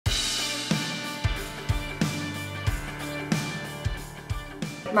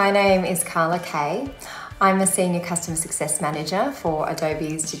My name is Carla Kay. I'm a Senior Customer Success Manager for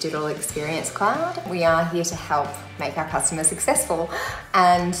Adobe's Digital Experience Cloud. We are here to help make our customers successful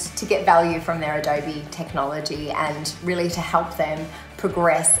and to get value from their Adobe technology and really to help them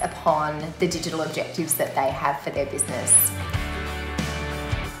progress upon the digital objectives that they have for their business.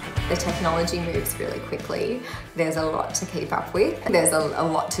 The technology moves really quickly. There's a lot to keep up with. There's a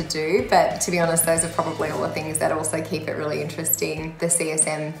lot to do, but to be honest, those are probably all the things that also keep it really interesting. The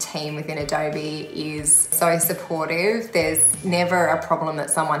CSM team within Adobe is so supportive. There's never a problem that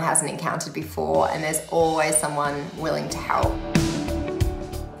someone hasn't encountered before, and there's always someone willing to help.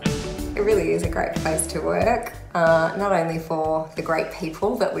 It really is a great place to work, not only for the great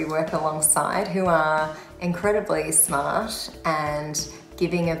people that we work alongside who are incredibly smart and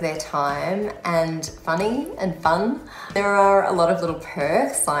giving of their time and funny and fun. There are a lot of little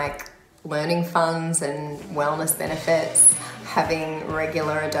perks like learning funds and wellness benefits, having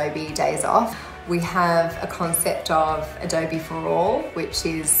regular Adobe days off. We have a concept of Adobe for All, which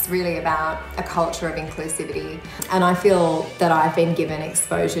is really about a culture of inclusivity. And I feel that I've been given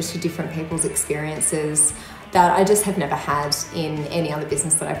exposure to different people's experiences that I just have never had in any other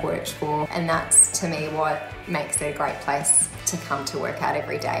business that I've worked for. And that's, to me, what makes it a great place to come to work at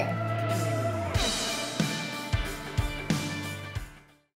every day.